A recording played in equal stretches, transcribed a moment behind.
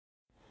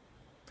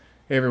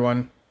Hey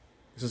everyone,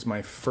 this is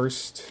my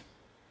first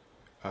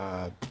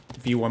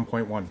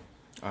v1.1,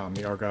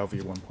 the Argyle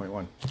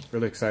v1.1.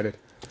 Really excited.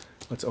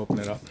 Let's open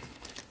it up.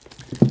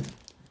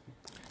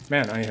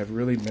 Man, I have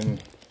really been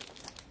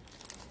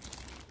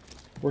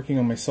working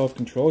on my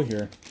self-control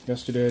here.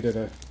 Yesterday I did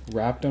a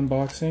wrapped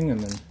unboxing,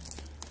 and then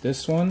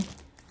this one,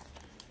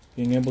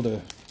 being able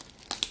to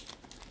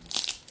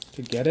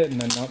get it and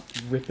then not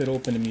rip it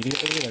open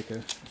immediately like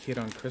a kid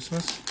on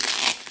Christmas.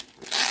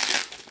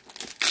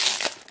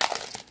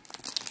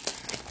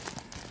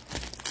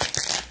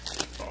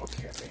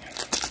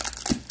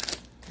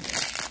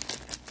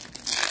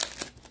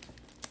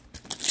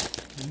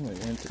 I really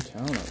went to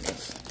town on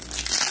this.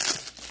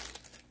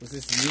 Was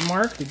this you,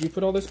 Mark? Did you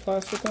put all this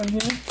plastic on here?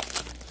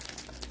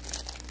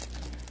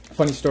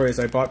 Funny story is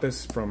I bought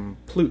this from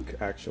Pluke,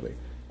 actually.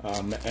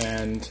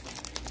 And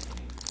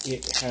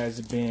it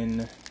has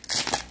been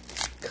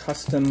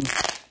custom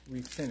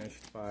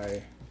refinished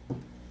by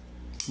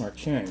Mark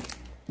Chang.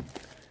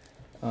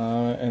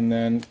 And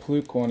then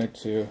Pluke wanted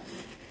to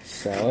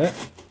sell it.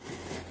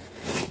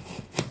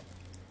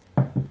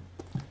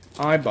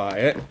 I buy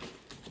it,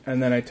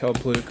 and then I tell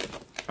Pluke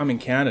I'm in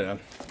Canada,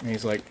 and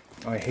he's like,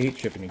 I hate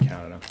shipping to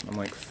Canada. I'm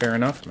like, fair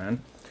enough,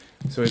 man.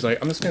 So he's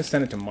like, I'm just gonna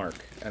send it to Mark,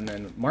 and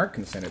then Mark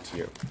can send it to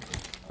you.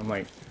 I'm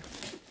like,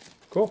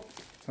 cool,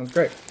 sounds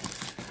great.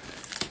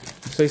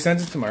 So he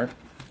sends it to Mark.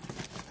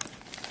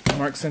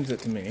 Mark sends it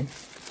to me.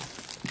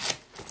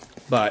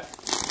 But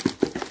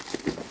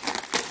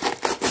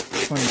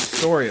funny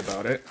story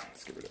about it,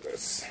 let's get rid of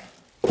this,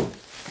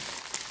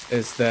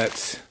 is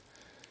that,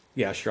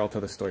 yeah, sure, I'll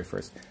tell the story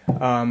first.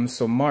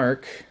 So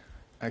Mark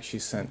actually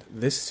sent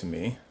this to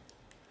me,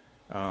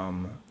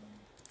 an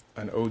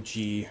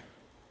OG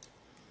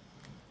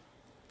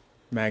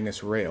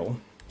Magnus rail.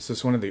 So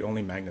it's one of the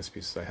only Magnus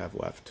pieces I have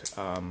left.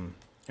 And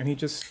he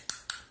just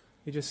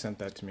sent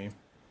that to me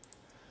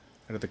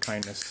out of the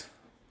kindness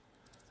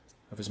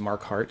of his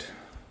Mark heart.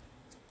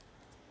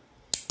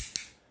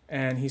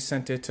 And he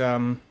sent it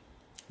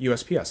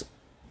USPS.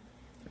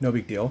 No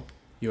big deal.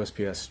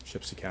 USPS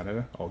ships to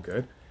Canada, all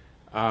good.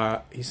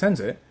 He sends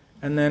it,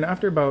 and then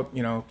after about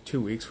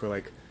 2 weeks, we're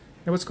like,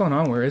 hey, what's going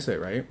on? Where is it?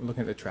 Right? We're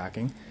looking at the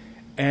tracking,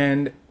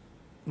 and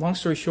long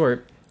story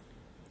short,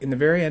 in the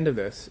very end of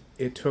this,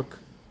 it took,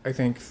 I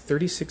think,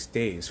 36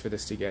 days for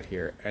this to get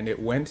here, and it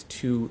went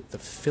to the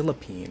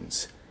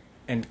Philippines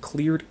and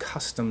cleared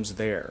customs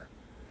there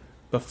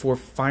before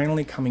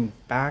finally coming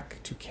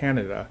back to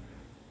Canada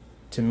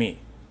to me.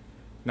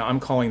 Now I'm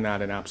calling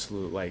that an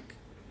absolute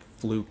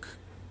fluke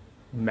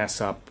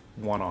mess up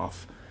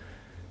one-off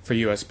for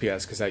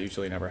USPS, because that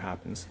usually never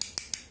happens.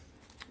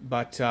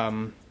 But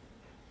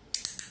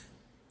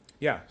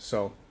yeah,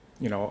 so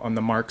on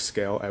the Mark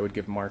scale, I would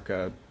give Mark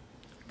a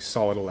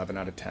solid 11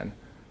 out of 10,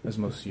 as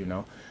most of you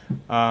know.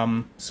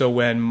 So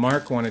when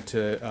Mark wanted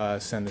to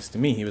send this to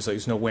me, he was like,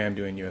 there's no way I'm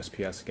doing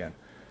USPS again.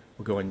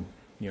 We're going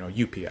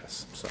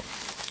UPS. So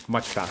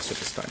much faster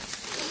this time.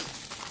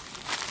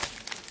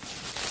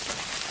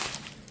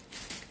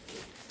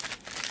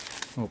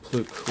 Oh,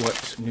 Pluke,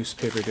 what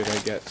newspaper did I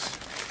get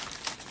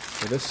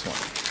for this one?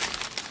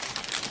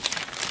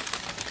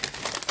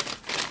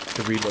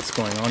 To read what's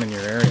going on in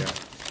your area.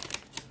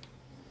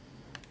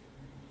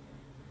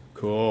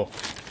 Cool.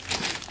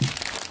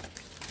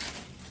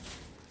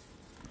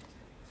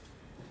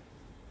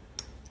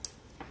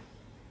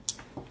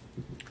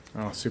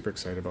 Oh, super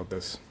excited about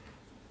this.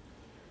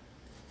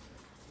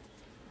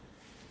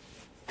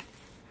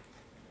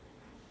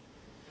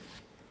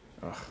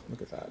 Oh,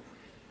 look at that.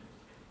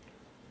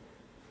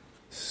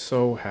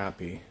 So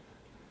happy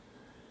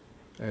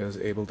I was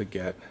able to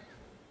get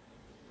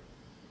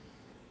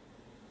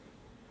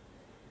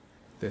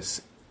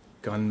this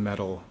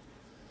gunmetal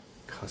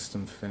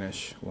custom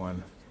finish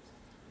one.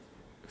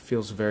 It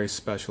feels very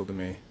special to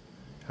me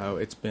how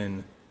it's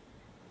been,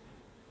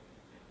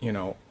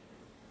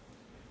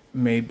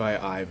 made by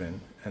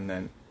Ivan and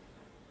then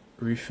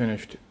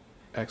refinished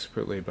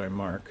expertly by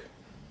Mark.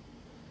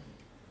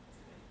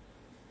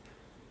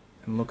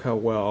 And look how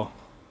well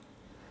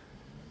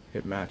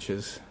it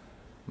matches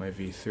my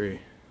V3.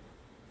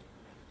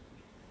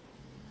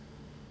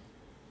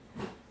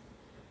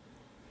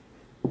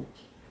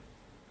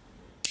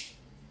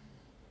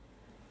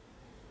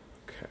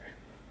 Okay.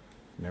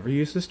 Never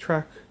used this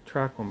track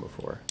one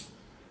before.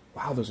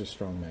 Wow, those are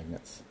strong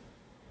magnets.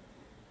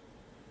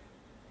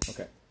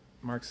 Okay.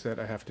 Mark said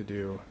I have to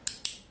do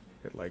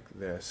it like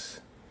this.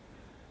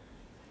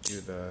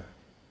 Do the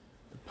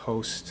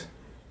post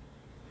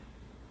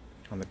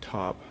on the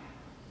top.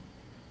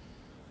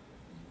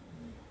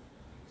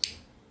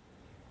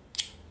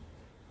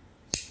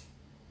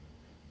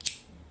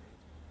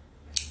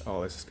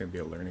 Oh, this is going to be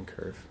a learning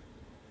curve.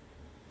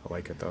 I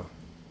like it though.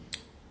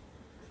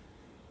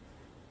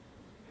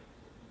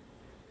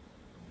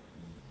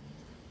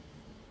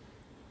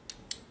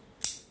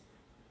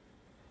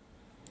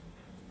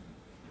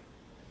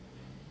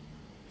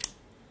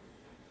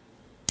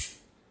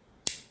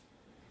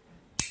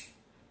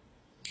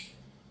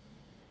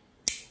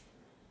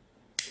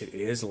 It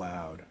is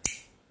loud.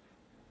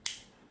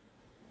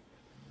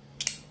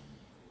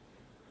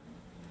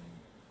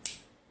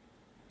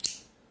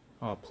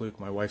 Oh, Pluke,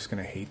 my wife's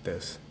gonna hate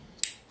this.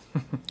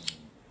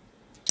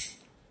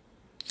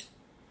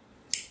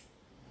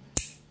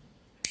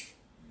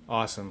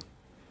 Awesome.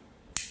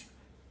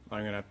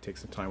 I'm gonna have to take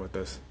some time with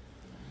this.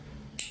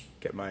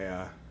 Get my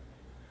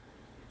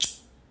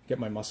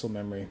muscle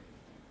memory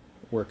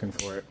working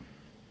for it.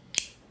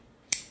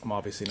 I'm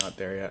obviously not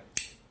there yet.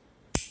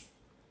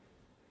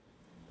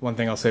 One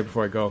thing I'll say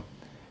before I go,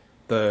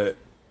 the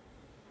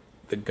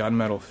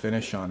gunmetal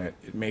finish on it,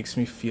 it makes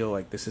me feel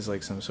like this is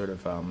like some sort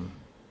of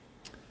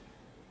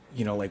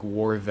you know, like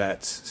war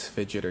vet's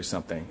Fidget or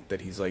something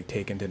that he's like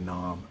taken to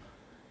Nam,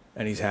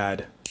 and he's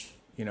had,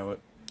 you know,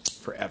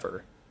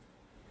 forever,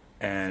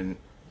 and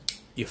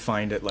you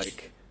find it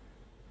like,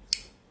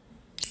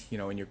 you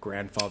know, in your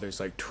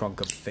grandfather's like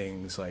trunk of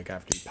things, like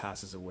after he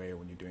passes away,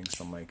 when you're doing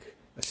some like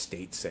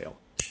estate sale.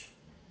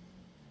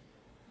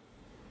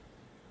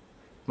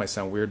 Might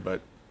sound weird,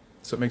 but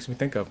that's what it makes me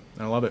think of,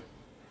 and I love it.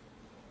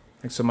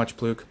 Thanks so much,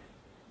 Pluke.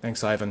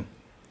 Thanks, Ivan.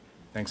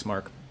 Thanks,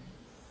 Mark.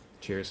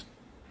 Cheers.